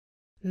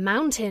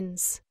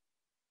Mountains.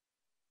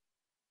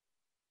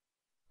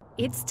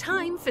 It's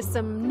time for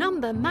some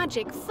number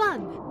magic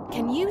fun.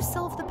 Can you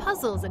solve the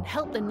puzzles and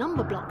help the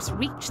number blocks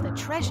reach the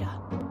treasure?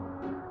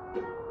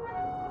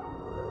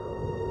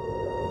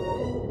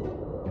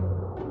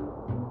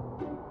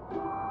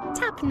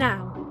 Tap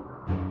now.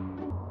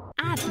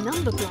 Add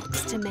number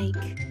blocks to make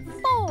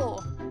 4.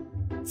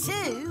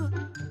 2,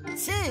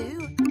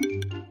 2,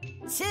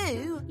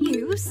 2.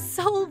 You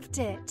solved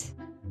it.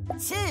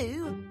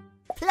 2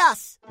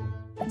 plus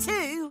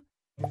 2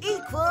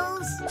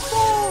 equals 4.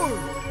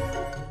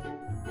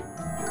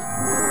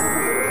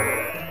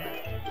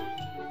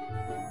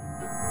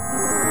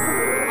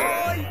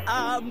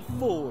 I am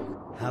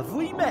 4. Have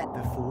we met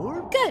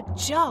before? Good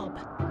job.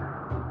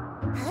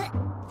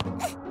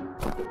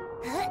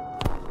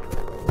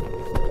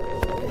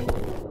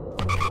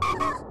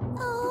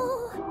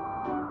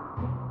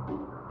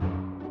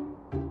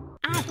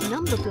 Add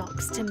number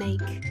blocks to make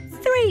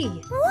 3.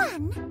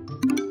 1,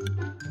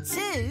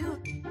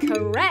 2,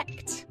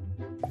 Correct.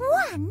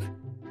 1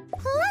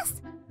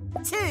 plus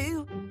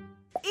 2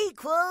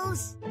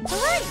 equals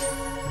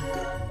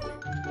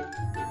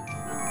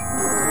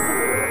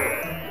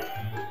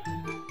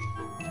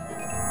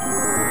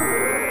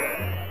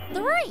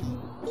 3.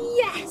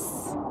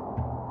 Yes.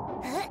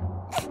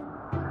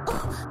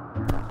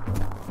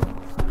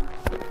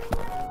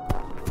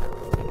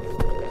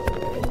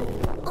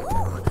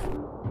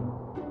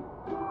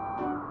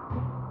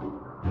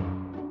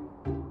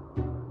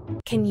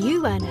 Can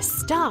you earn a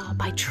star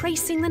by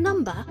tracing the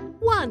number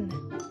 1?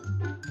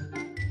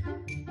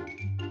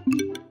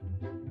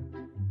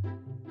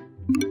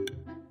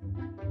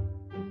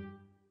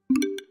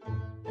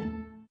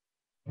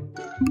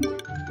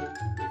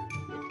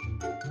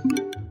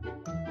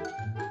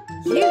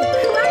 You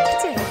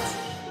cracked it!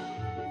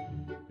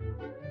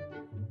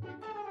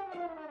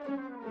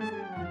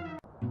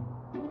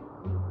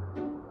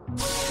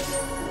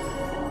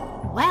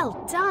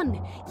 Well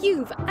done!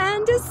 You've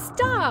earned a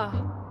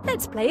star!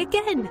 Let's play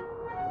again.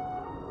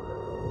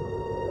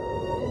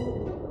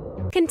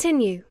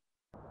 Continue.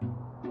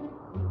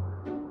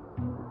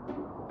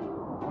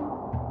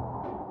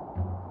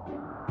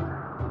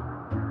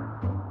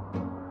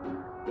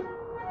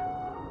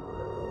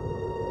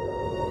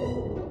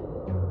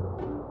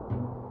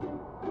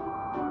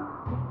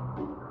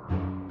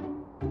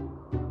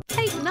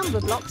 Take number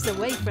blocks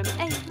away from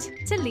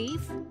 8 to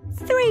leave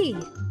 3.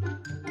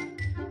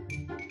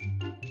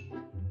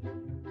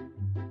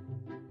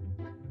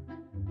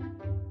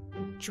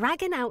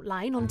 Drag an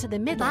outline onto the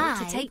middle to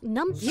 5. take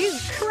You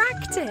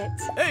cracked it!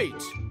 8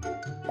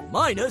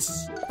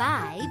 minus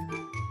 5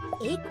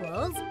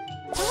 equals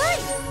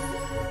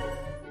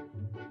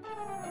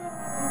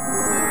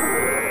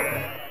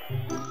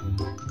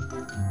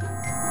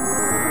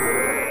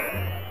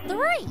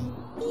 3.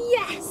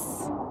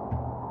 Yes!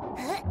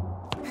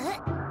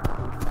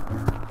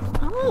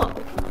 Oh,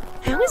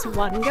 how is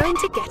 1 going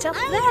to get up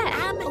there? I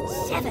am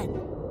 7.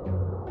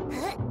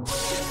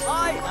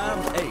 I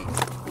am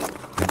 8.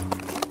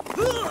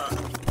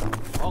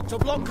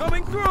 Octoblock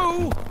coming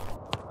through!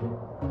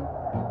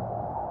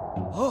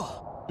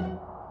 Oh,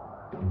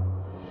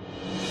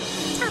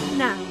 Tap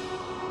now.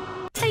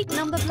 Take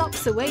number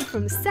blocks away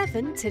from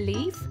 7 to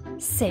leave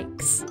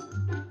 6.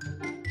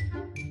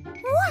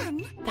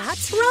 1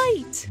 That's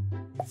right!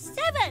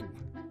 7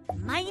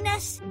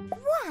 minus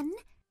 1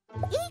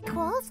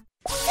 equals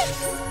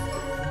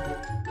 6.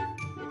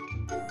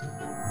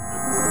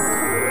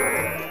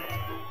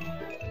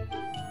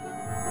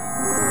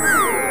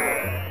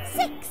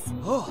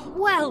 oh,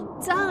 Well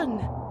done!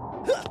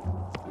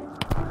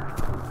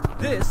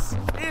 this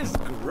is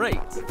great!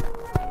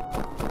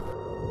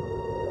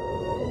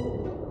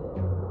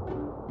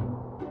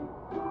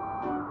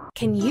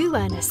 Can you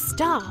earn a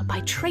star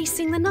by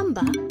tracing the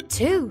number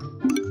 2?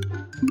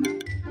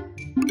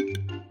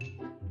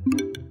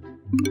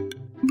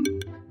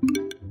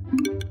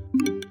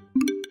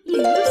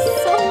 You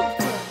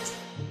solved it!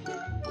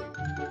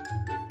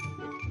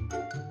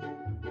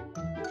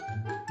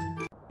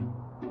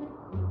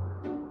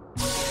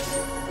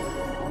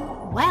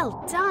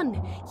 Well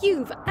done!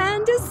 You've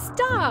earned a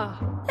star!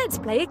 Let's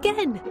play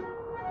again.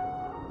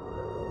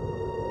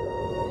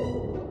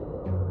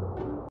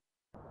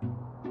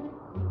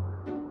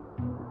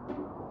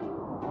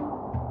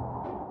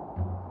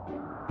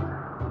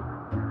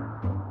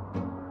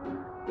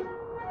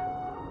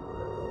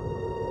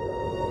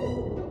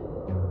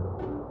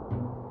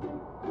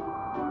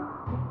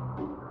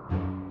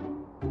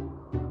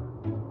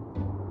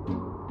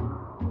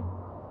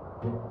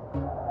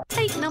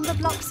 Take number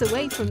blocks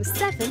away from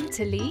 7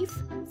 to leave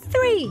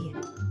 3.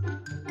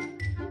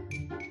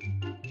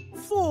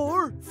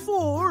 4,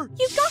 4,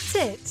 You got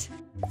it!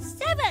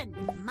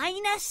 7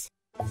 minus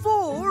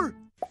 4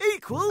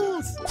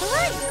 equals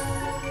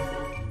 3.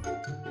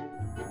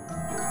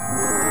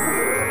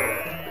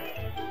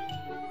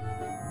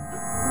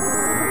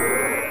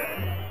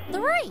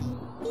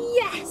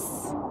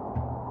 Yes!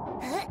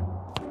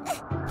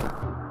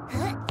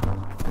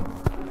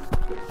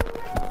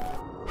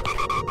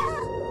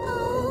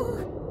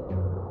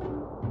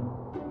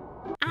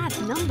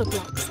 Add number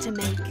blocks to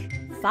make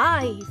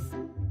 5.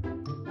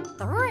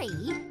 3,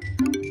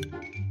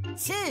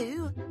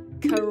 2,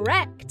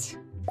 Correct.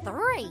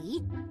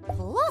 3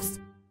 plus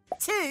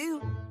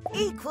 2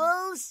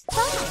 equals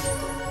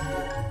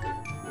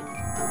 5.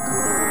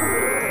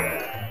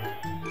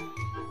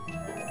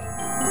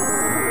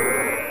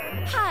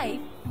 High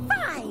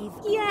 5.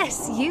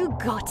 Yes, you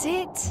got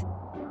it.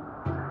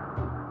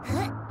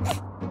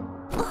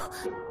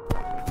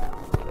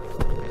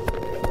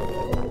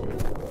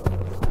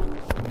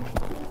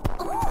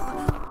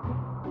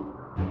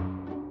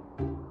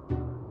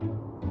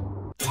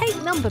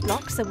 Take number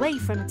blocks away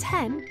from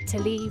 10 to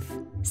leave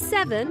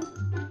 7.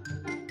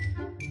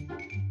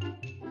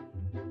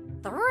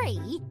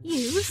 3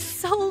 You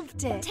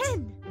solved it.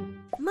 10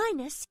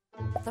 minus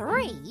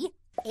 3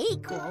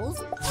 equals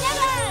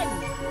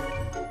 7.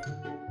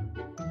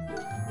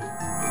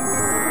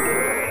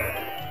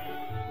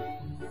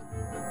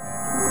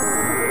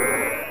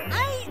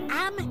 I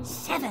am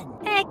 7.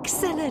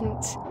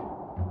 Excellent.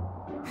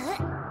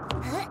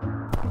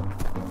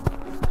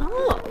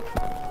 Oh,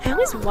 how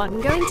is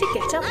 1 going to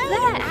get up I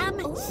there?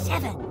 am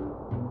 7.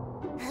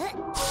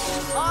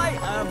 I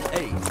am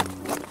 8.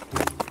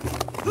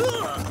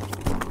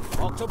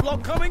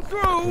 Octoblock coming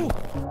through.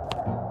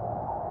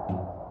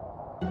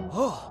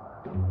 Oh,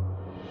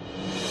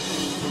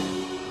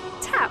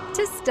 Tap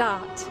to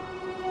start.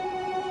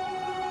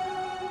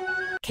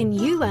 Can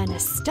you earn a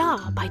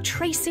star by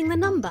tracing the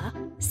number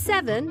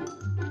 7?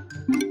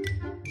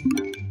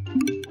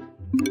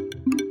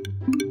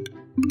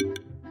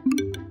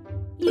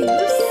 You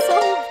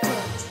solved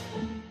it.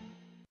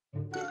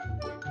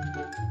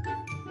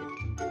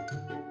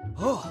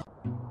 oh.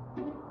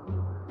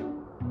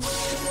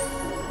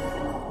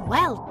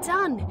 Well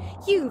done.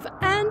 You've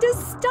earned a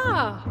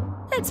star.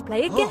 Let's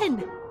play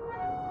again.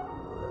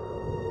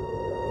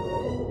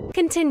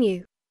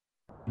 Continue.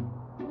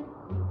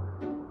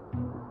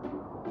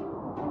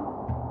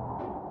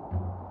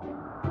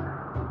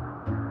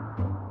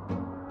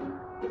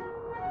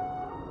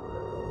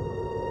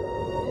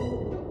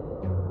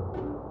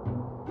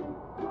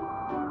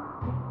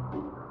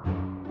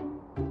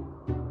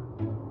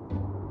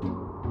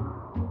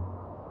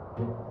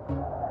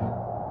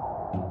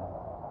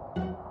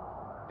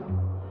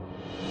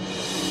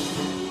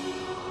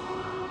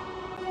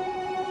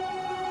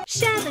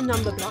 Share the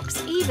number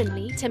blocks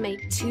evenly to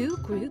make 2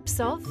 groups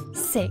of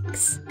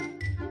 6.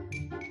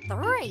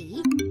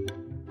 3,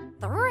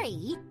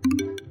 3,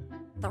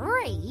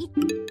 3,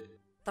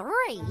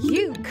 3.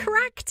 You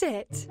cracked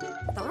it.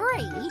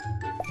 3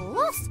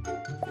 plus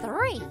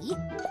 3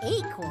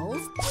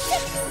 equals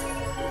 6.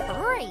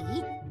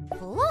 3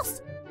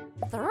 plus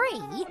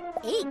 3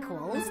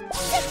 equals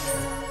 6.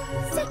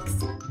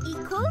 6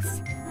 equals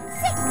 6.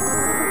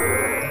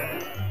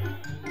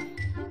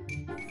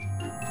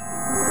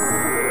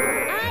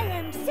 I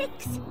am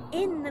 6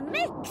 in the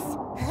mix.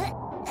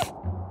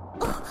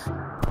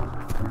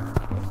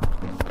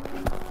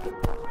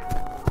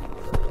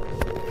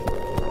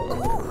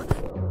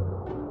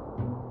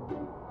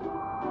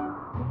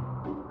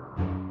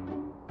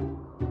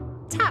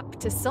 Tap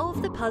to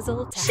solve the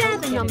puzzle. Share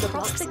the number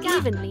blocks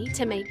evenly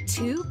to make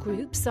 2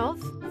 groups of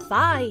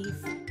 5.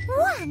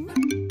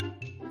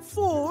 1,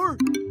 4,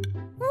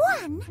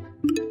 1,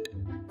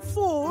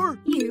 4,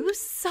 You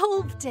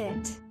solved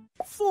it.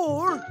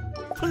 4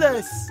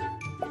 plus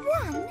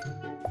 1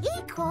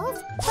 equals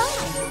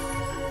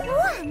 5.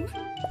 1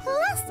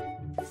 plus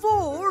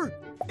 4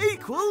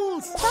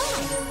 equals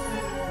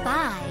 5.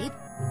 5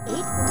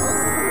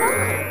 equals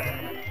 5.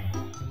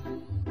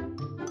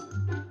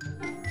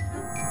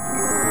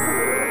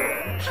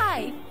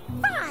 High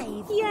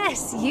 5.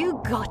 Yes,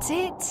 you got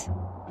it.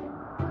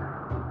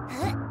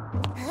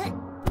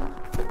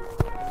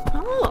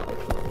 Oh,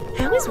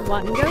 how is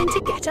 1 going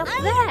to get up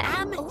I there?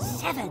 am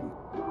 7.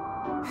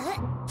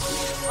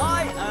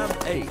 I am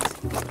 8.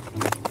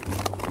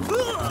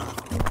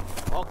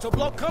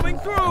 Octoblock coming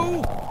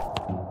through.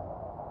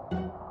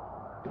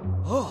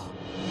 Oh,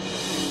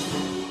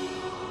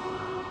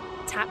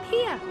 Tap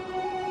here.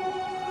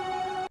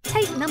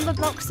 Take number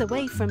blocks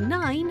away from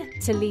 9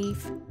 to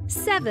leave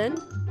 7.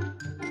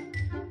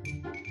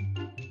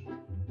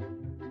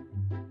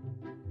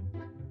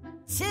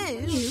 2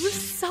 You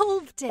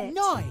solved it.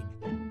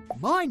 9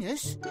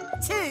 minus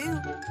 2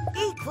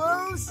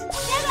 equals 7.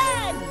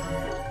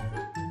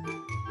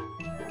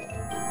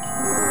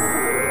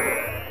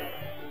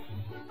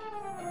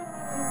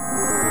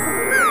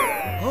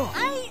 oh.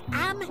 I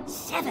am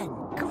 7.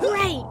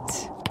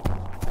 Great.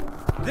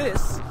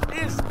 This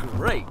is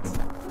great.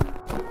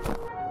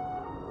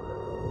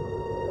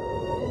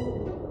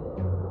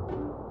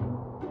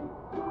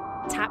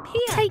 Tap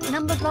here. Take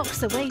number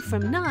blocks away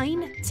from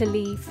 9 to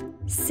leave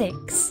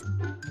 6.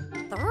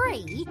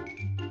 3,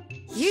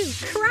 You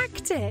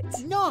cracked it.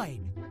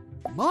 9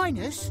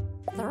 minus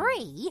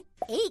 3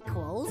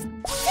 equals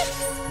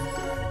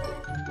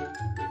 6.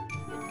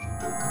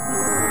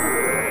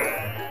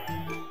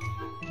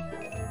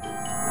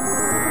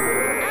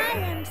 I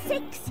am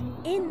 6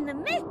 in the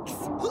mix.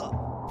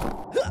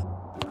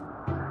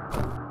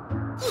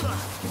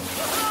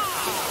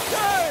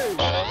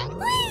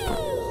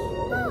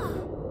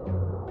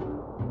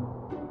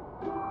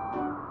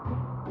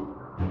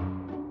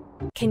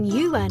 Can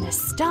you earn a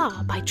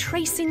star by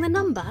tracing the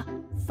number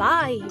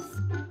 5?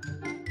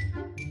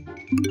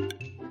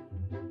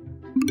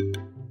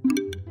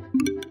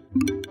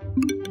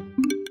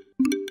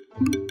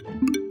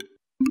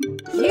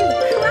 You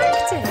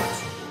cracked it!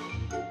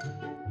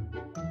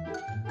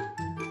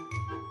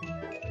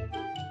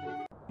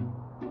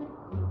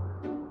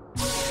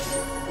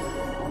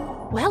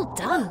 Well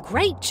done,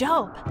 great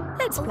job.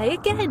 Let's play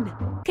again.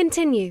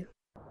 Continue.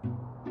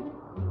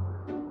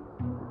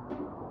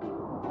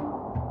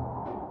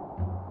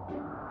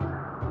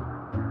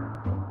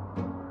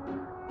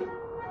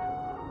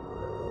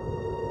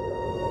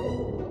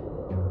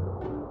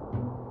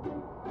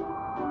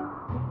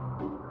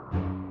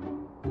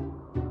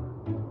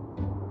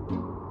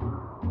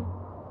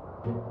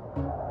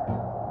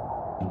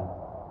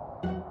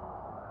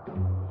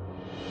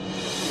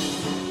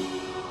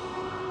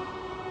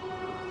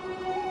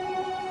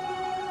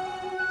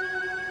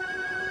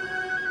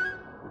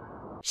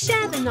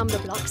 Share the number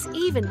blocks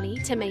evenly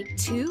to make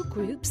 2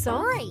 groups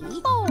of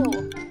 3, 4.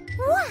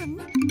 1,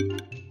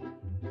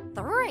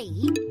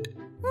 3,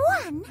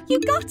 1, You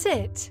got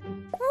it!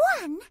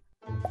 1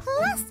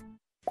 plus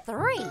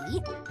 3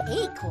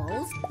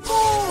 equals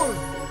 4.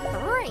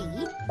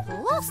 3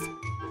 plus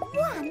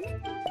 1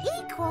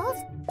 equals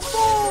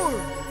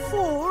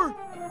 4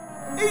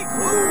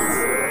 equals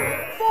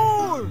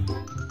 4.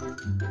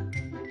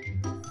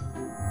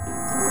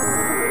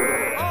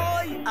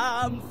 I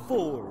am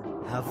 4.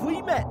 Have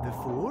we met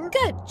before?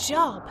 Good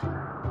job!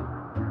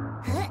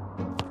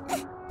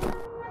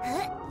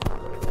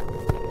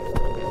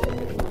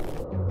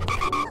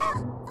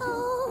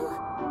 Oh,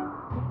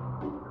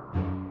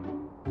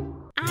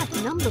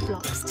 Add number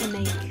blocks to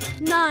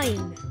make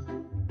 9.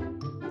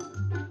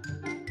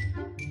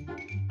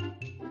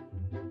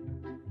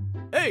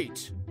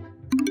 8.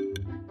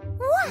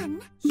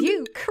 1,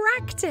 You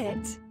cracked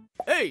it!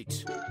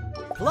 8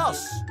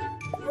 plus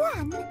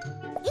 1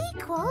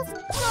 equals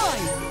 9.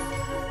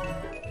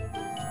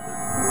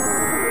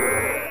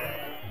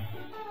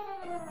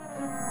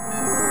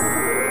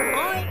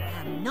 I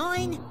am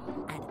 9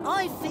 and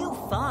I feel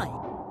fine.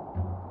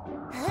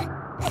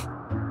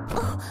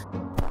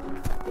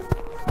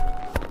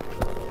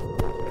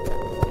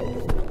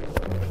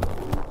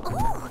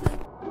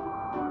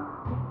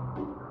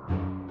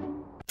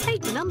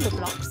 Take number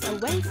blocks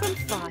away from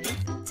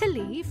 5 to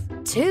leave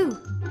 2.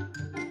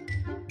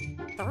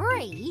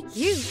 3.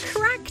 You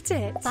cracked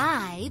it!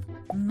 5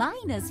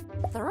 minus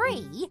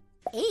 3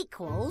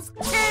 equals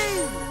 2.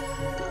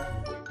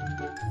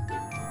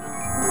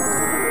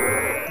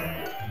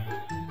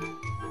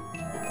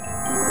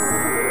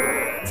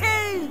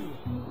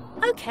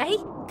 Okay,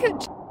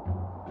 good.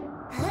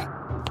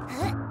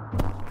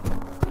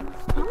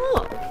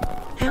 Oh,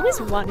 how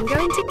is 1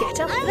 going to get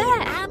up I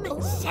there?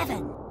 am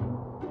 7.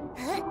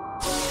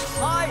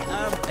 I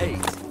am 8.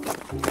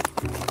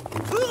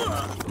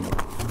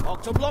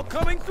 Octoblock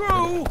coming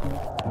through.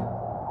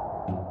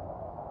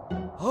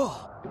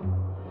 Oh,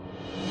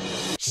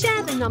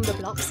 Share the number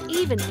blocks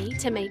evenly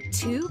to make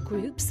 2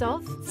 groups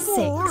of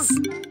 4.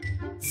 6.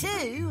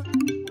 2,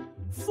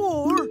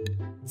 4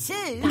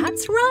 2,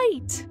 That's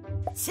right!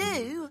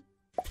 2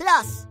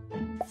 plus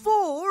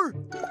 4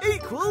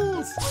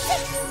 equals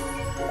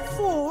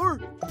 4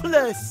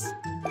 plus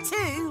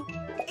 2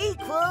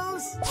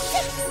 equals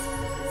 6.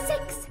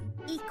 6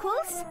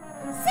 equals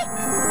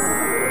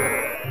 6.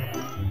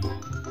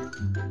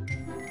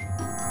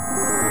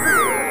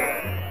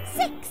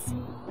 6.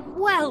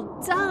 Well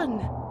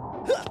done!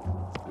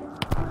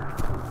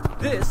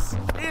 This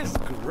is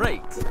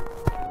great.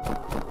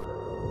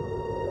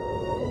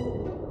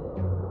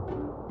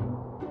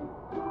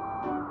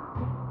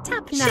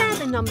 Tap now. Share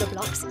the number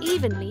blocks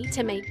evenly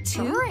to make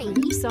 2 3.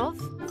 groups of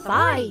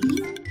 5.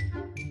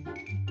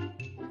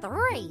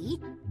 3,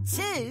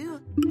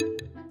 2,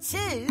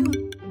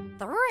 2,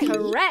 3.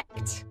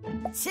 Correct!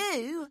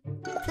 2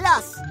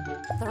 plus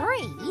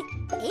 3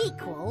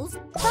 equals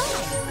 5.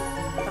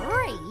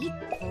 3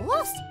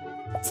 plus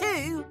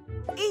 2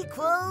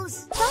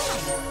 equals 5.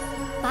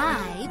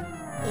 5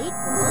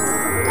 equals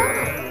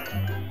 5.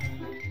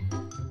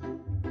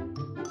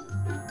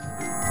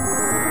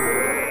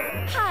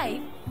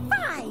 High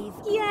 5.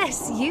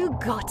 Yes, you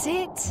got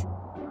it!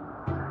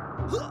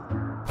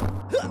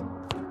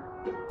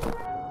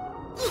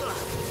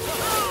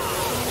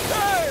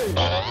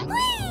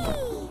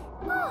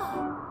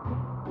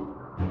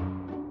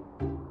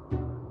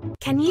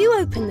 Can you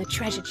open the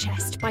treasure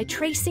chest by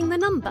tracing the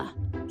number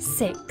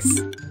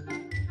 6?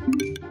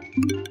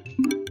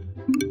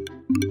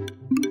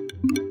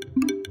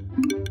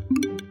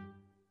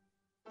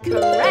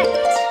 Correct!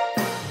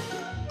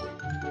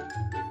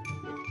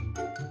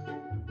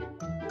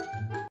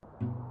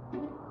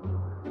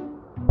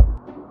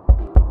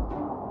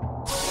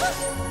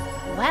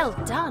 Well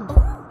done!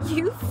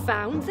 You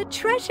found the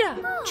treasure!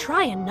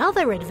 Try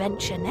another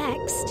adventure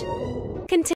next. Continue.